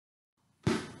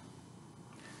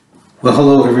Well,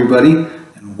 hello everybody,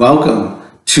 and welcome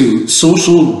to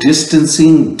Social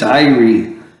Distancing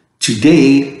Diary.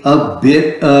 Today, a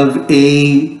bit of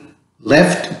a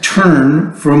left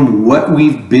turn from what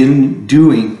we've been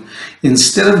doing.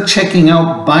 Instead of checking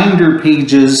out binder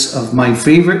pages of my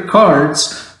favorite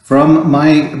cards from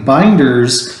my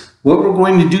binders, what we're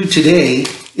going to do today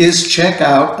is check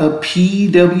out a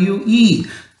PWE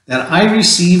that I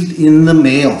received in the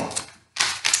mail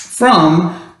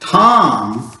from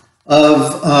Tom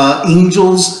of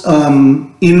Angels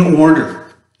in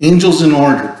Order. Angels in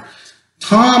Order.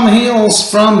 Tom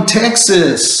hails from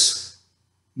Texas,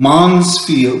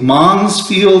 Mansfield,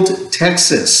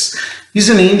 Texas. He's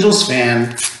an Angels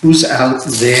fan who's out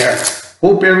there.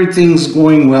 Hope everything's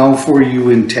going well for you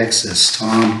in Texas,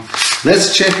 Tom.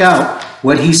 Let's check out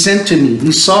what he sent to me.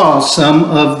 He saw some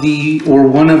of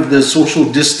one of the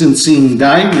social distancing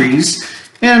diaries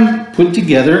and put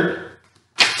together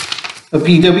a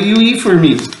PWE for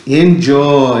me.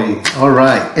 Enjoy. All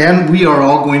right. And we are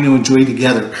all going to enjoy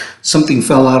together. Something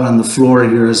fell out on the floor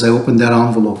here as I opened that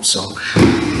envelope, so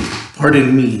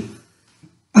pardon me.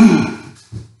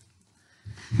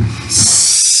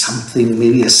 Something,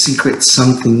 maybe a secret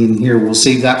something in here. We'll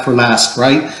save that for last,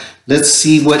 right? Let's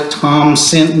see what Tom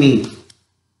sent me.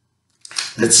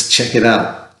 Let's check it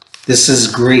out. This is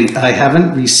great. I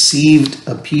haven't received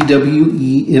a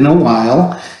PWE in a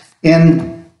while, and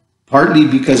partly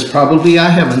because probably I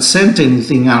haven't sent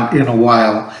anything out in a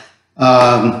while.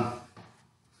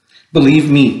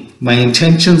 Believe me, my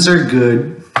intentions are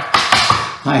good.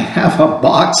 I have a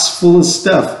box full of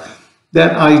stuff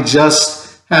that I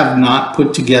just have not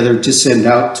put together to send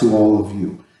out to all of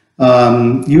you.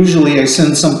 Usually I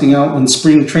send something out when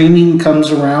spring training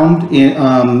comes around.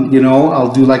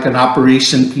 I'll do like an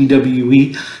Operation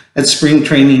PWE at spring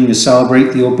training to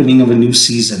celebrate the opening of a new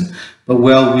season. But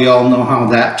well, we all know how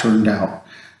that turned out.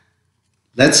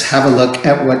 Let's have a look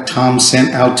at what Tom sent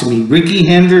out to me. Ricky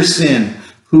Henderson,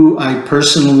 who I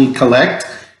personally collect.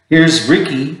 Here's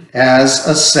Ricky as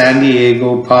a San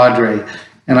Diego Padre.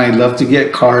 And I love to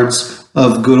get cards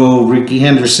of good old Ricky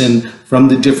Henderson from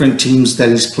the different teams that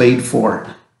he's played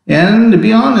for. And to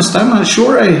be honest, I'm not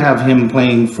sure I have him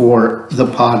playing for the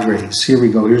Padres. Here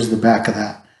we go. Here's the back of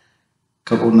that.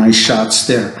 Couple nice shots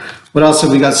there. What else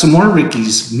have we got? Some more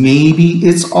Rickies. Maybe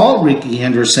it's all Ricky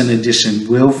Henderson edition.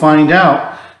 We'll find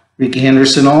out. Ricky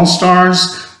Henderson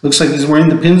All-Stars. Looks like he's wearing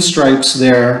the pinstripes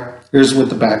there. Here's what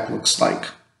the back looks like.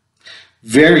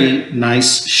 Very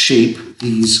nice shape,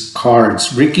 these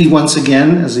cards. Ricky once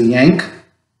again as a Yank.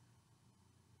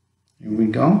 Here we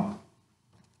go.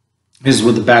 Here's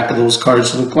what the back of those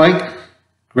cards look like.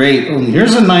 Great. Oh,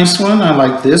 here's a nice one. I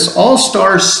like this.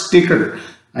 All-Star sticker.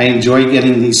 I enjoy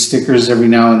getting these stickers every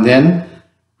now and then.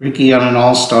 Ricky on an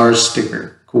All-Star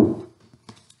sticker. Cool.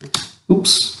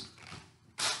 Oops.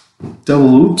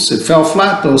 Double oops. It fell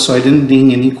flat though, so I didn't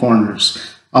ding any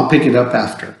corners. I'll pick it up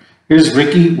after. Here's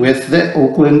Ricky with the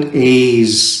Oakland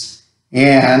A's.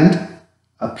 And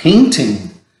a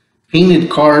painting. Painted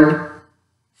card,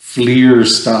 Fleer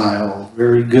style.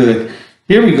 Very good.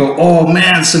 Here we go. Oh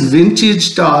man, some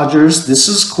vintage Dodgers. This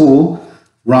is cool.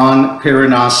 Ron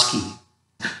Perinoski.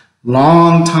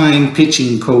 Long-time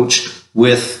pitching coach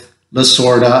with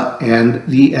Lasorda and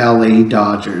the LA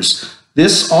Dodgers.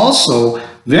 This also,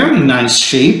 very nice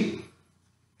shape.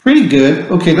 Pretty good.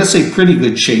 Okay, let's say pretty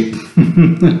good shape.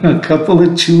 A couple of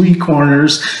chewy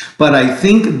corners, but I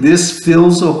think this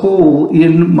fills a hole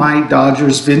in my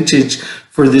Dodgers vintage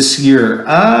for this year.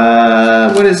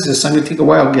 What is this? I'm going to take a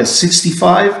wild guess.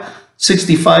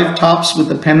 65 tops with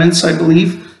the pennants, I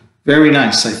believe. Very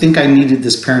nice. I think I needed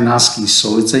this Perinoski,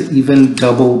 so it's an even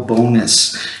double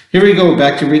bonus. Here we go.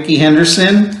 Back to Ricky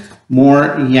Henderson.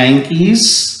 More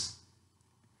Yankees.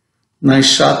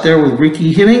 Nice shot there with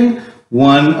Ricky hitting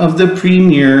one of the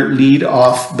premier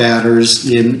leadoff batters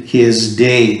in his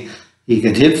day. He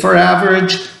could hit for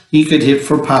average. He could hit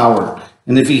for power.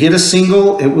 And if he hit a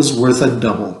single, it was worth a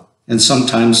double and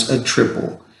sometimes a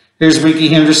triple. Here's Ricky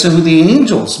Henderson with the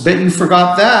Angels. Bet you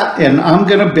forgot that. And I'm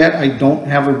going to bet I don't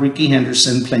have a Ricky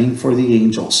Henderson playing for the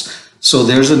Angels. So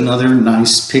there's another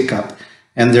nice pickup.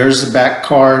 And there's the back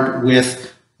card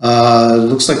with,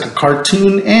 looks like a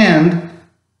cartoon and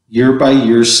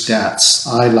year-by-year stats.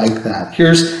 I like that.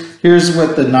 Here's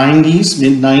what the 90s,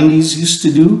 mid-90s used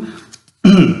to do.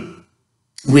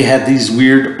 We had these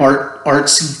weird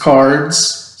artsy cards.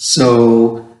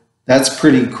 So that's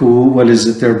pretty cool. What is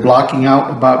it? They're blocking out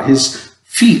about his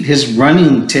feet, his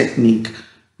running technique.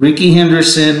 Ricky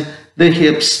Henderson, the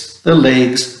hips, the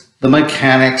legs, the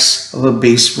mechanics of a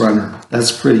base runner.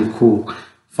 That's pretty cool.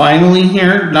 Finally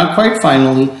here, not quite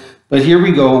finally, but here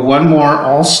we go. One more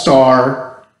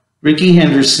All-Star Ricky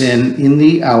Henderson in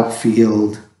the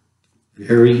outfield.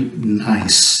 Very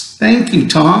nice. Thank you,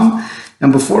 Tom.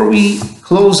 And before we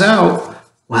close out,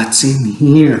 what's in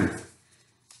here?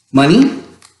 Money?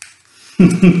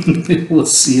 We'll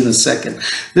see in a second.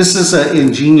 This is an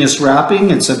ingenious wrapping.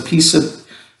 It's a piece of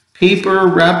paper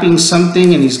wrapping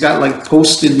something, and he's got like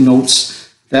post-it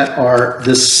notes that are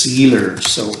the sealer.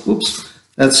 So, oops,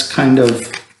 that's kind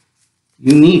of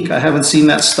unique. I haven't seen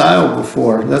that style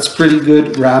before. That's pretty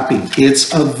good wrapping.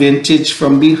 It's a vintage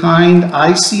from behind.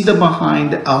 I see the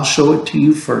behind. I'll show it to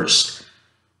you first.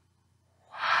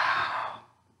 Wow.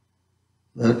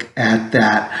 Look at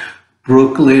that.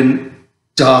 Brooklyn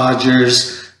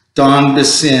Dodgers, Don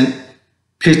Vicent,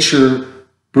 pitcher,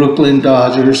 Brooklyn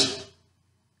Dodgers.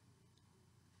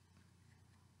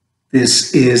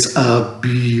 This is a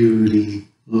beauty.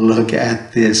 Look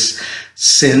at this.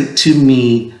 Sent to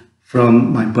me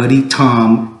from my buddy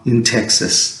Tom in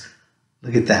Texas.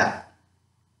 Look at that.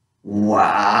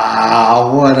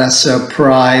 Wow, what a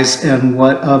surprise and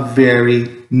what a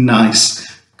very nice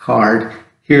card.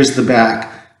 Here's the back.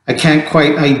 I can't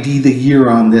quite ID the year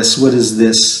on this. What is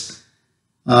this?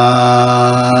 Yeah,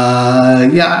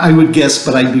 I would guess,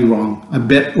 but I'd be wrong. I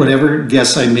bet whatever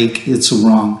guess I make, it's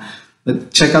wrong.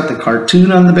 But check out the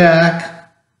cartoon on the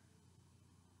back.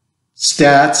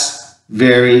 Stats,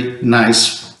 very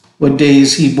nice. What day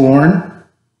is he born?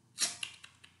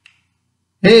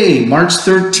 Hey, March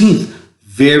 13th.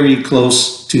 Very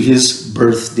close to his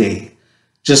birthday.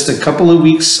 Just a couple of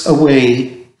weeks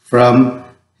away from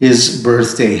his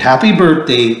birthday. Happy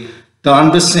birthday,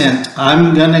 Don Vicent.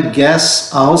 I'm gonna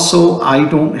guess also I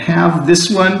don't have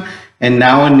this one, and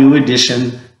now a new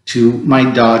addition to my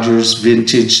Dodgers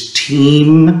vintage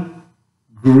team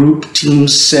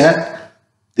set.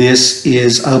 This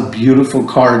is a beautiful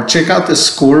card. Check out the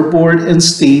scoreboard and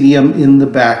stadium in the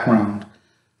background.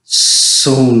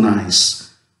 So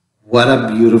nice. What a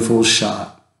beautiful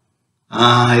shot.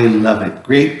 I love it.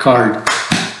 Great card.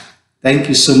 Thank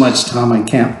you so much, Tom. I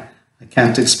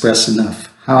can't express enough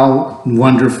how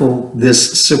wonderful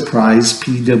this surprise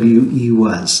PWE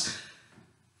was.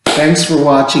 Thanks for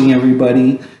watching,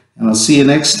 everybody, and I'll see you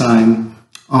next time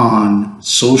on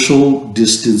Social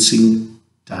Distancing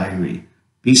Diary.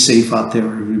 Be safe out there,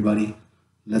 everybody.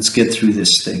 Let's get through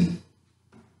this thing.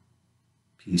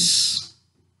 Peace.